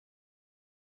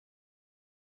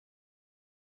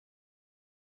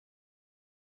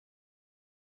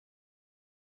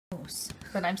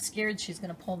But I'm scared she's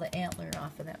going to pull the antler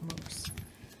off of that moose.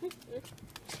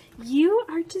 You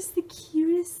are just the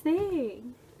cutest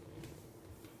thing.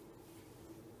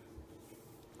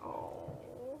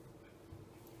 Oh.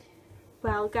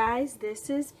 Well, guys, this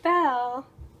is Belle.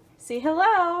 Say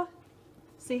hello.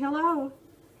 Say hello.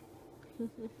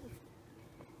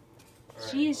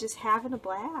 She is just having a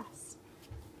blast.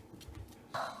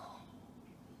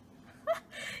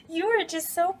 You are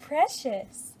just so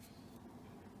precious.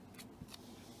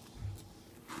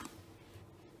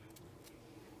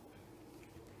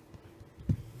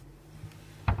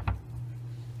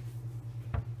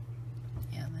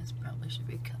 Yeah, this probably should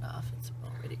be cut off. It's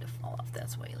about ready to fall off.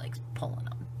 That's why he likes pulling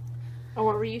them. Oh,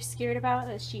 what were you scared about?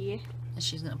 That she's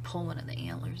going to pull one of the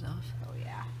antlers off. Oh,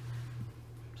 yeah.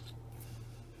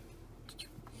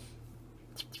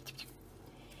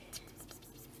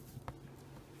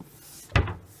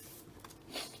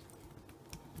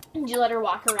 Did you let her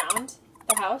walk around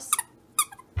the house?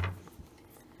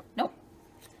 Nope.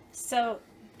 So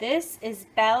this is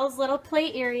Belle's little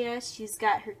play area. She's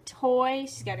got her toy.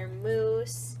 She's got her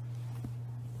moose.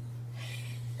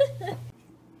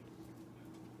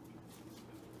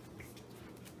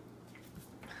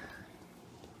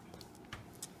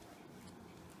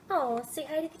 Oh, say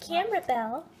hi to the camera,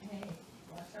 Belle. Hey,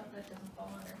 watch out that doesn't fall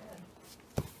on her head.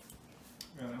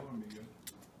 Yeah, that wouldn't be good.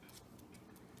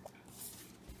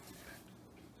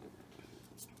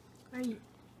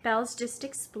 Belle's just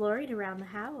exploring around the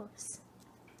house.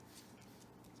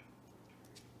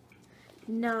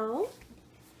 No.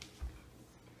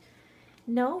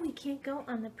 No, we can't go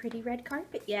on the pretty red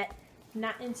carpet yet.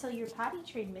 Not until you're potty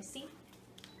trained, Missy.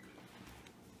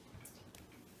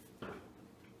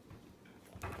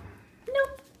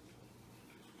 Nope.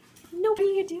 No, what are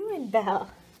you doing,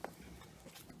 Belle?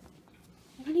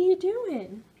 What are you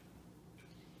doing?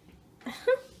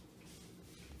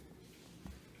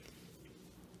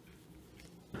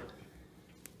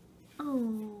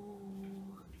 Oh,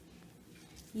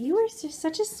 you are just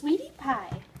such a sweetie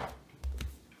pie.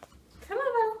 Come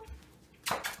on,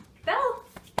 Belle. Belle,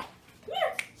 come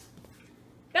here.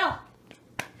 Belle,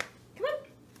 come on.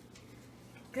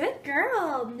 Good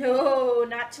girl. No,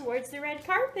 not towards the red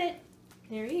carpet.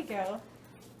 There you go.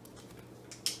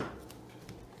 No,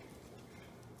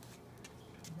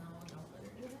 don't let her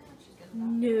do that. She's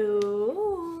going to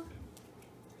No.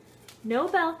 No,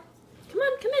 Belle. Come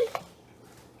on, come in.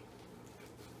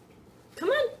 Come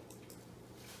on.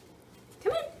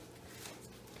 Come in.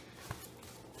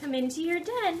 Come into your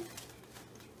den.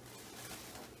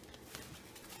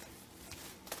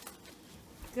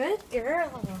 Good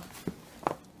girl.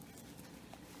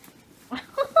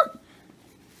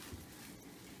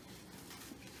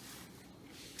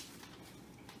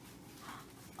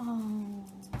 Oh.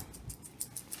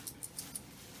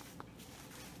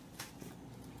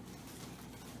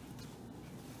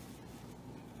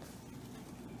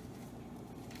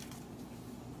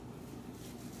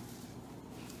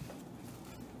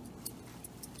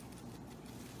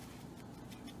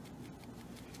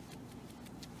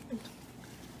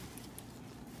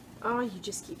 Oh, you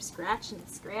just keep scratching and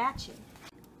scratching.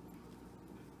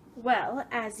 Well,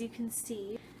 as you can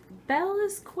see, Belle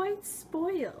is quite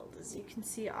spoiled. As you can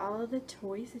see all of the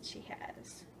toys that she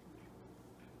has.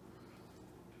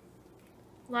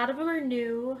 A lot of them are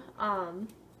new.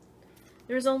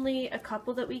 There's only a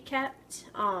couple that we kept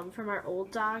from our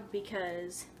old dog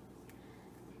because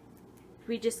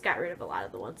we just got rid of a lot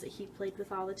of the ones that he played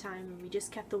with all the time, and we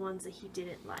just kept the ones that he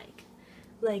didn't like.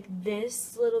 Like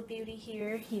this little beauty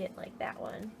here, he didn't like that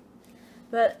one.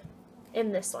 But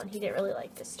in this one, he didn't really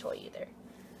like this toy either.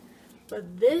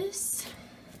 But this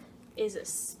is a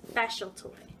special toy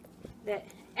that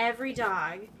every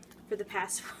dog for the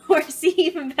past 4, see,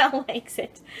 even Belle likes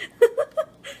it.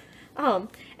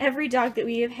 Every dog that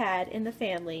we have had in the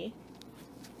family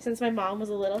since my mom was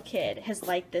a little kid has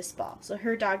liked this ball. So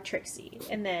her dog Trixie,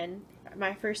 and then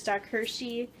my first dog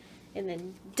Hershey, and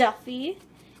then Duffy,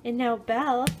 and now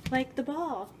Belle liked the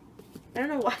ball. I don't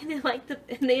know why they like the,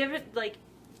 and they haven't like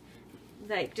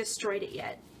destroyed it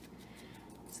yet.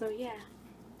 So yeah.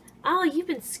 Oh, you've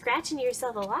been scratching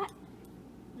yourself a lot.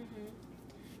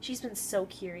 She's been so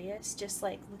curious, just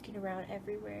like looking around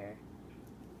everywhere.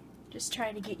 Just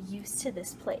trying to get used to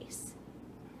this place.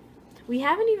 We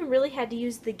haven't even really had to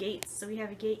use the gates. So we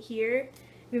have a gate here.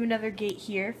 We have another gate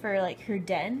here for like her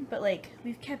den. But like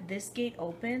we've kept this gate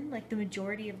open like the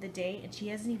majority of the day, and she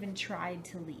hasn't even tried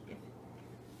to leave.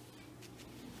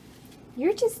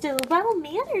 You're just a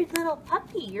well-mannered little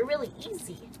puppy. You're really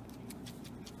easy.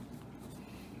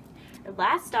 Our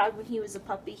last dog, when he was a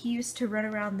puppy, he used to run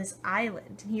around this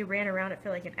island. And he ran around it for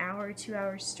like an hour or 2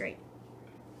 hours straight.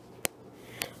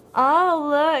 Oh,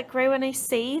 look, right when I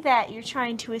say that, you're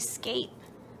trying to escape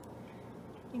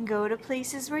and go to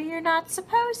places where you're not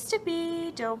supposed to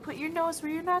be. Don't put your nose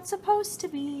where you're not supposed to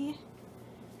be.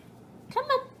 Come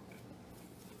on.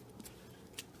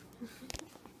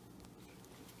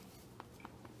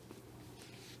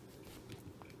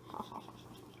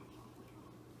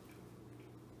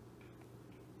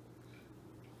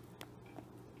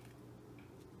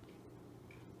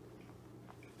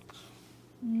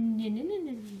 No, no, no,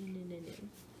 no, no, no, no.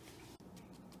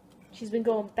 She's been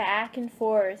going back and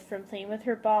forth from playing with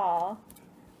her ball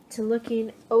to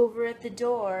looking over at the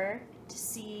door to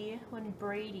see when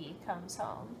Brady comes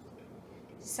home.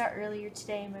 She saw earlier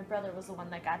today, my brother was the one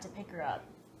that got to pick her up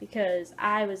because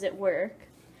I was at work.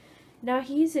 Now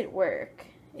he's at work,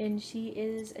 and she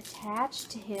is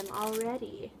attached to him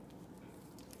already.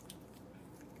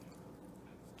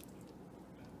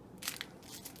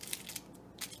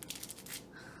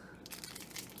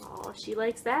 Oh, she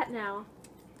likes that now.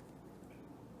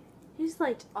 She's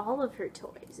liked all of her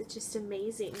toys. It's just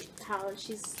amazing how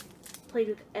she's played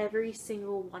with every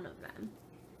single one of them.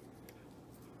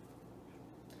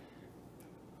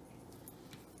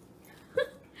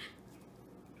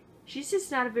 She's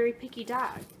just not a very picky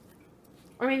dog.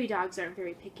 Or maybe dogs aren't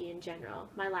very picky in general.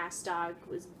 My last dog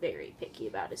was very picky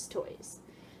about his toys.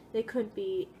 They couldn't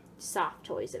be soft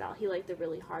toys at all. He liked the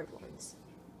really hard ones.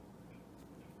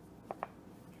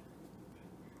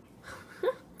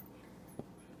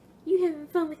 You having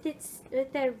fun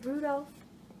with that Rudolph?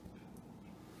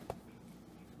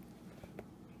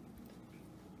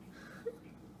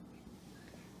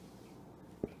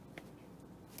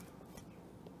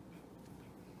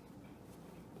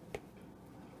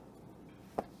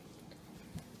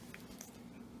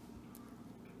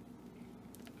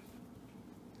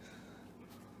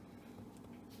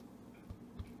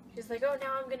 She's like, oh,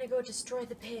 now I'm gonna go destroy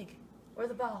the pig, or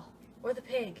the ball, or the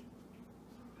pig.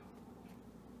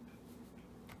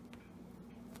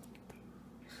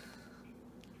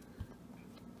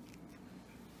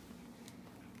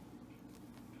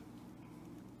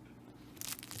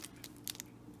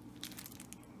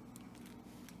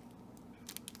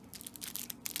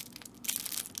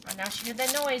 Oh, now she heard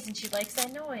that noise, and she likes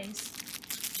that noise.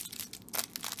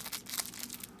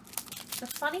 The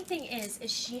funny thing is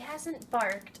she hasn't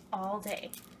barked all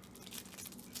day.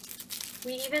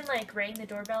 We even like rang the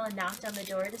doorbell and knocked on the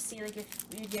door to see like if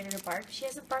we'd get her to bark. She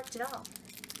hasn't barked at all.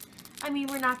 I mean,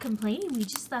 we're not complaining. We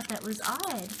just thought that was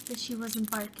odd that she wasn't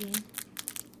barking.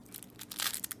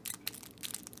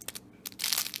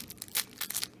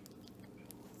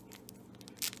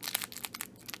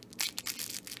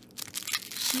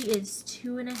 She is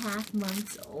 2.5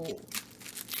 months old.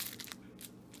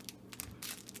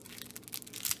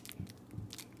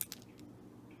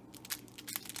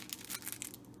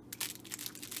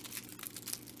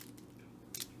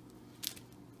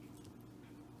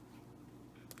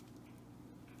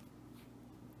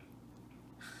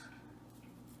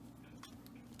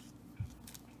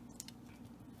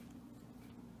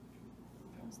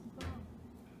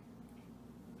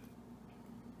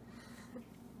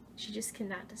 She just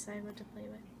cannot decide what to play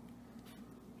with.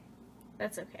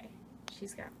 That's okay.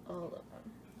 She's got all of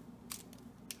them.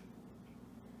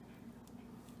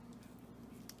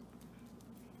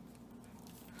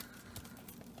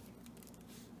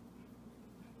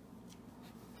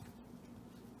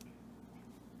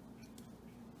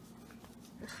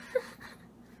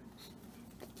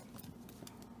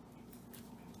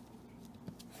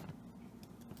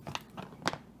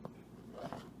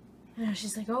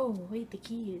 She's like, oh, wait, the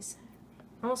keys.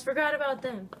 Almost forgot about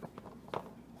them.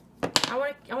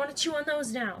 I want to chew on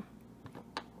those now.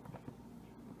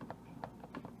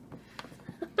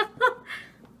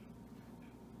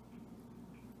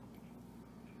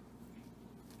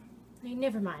 Hey,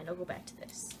 never mind, I'll go back to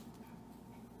this.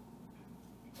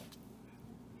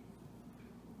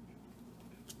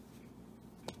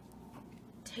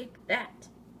 Take that.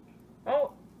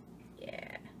 Oh,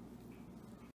 yeah.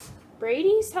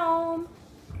 Brady's home.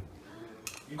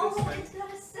 Oh, it's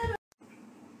got a sit.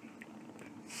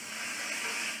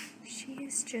 She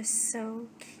is just so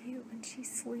cute when she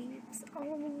sleeps.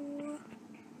 Oh,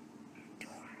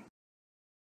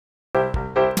 adorable.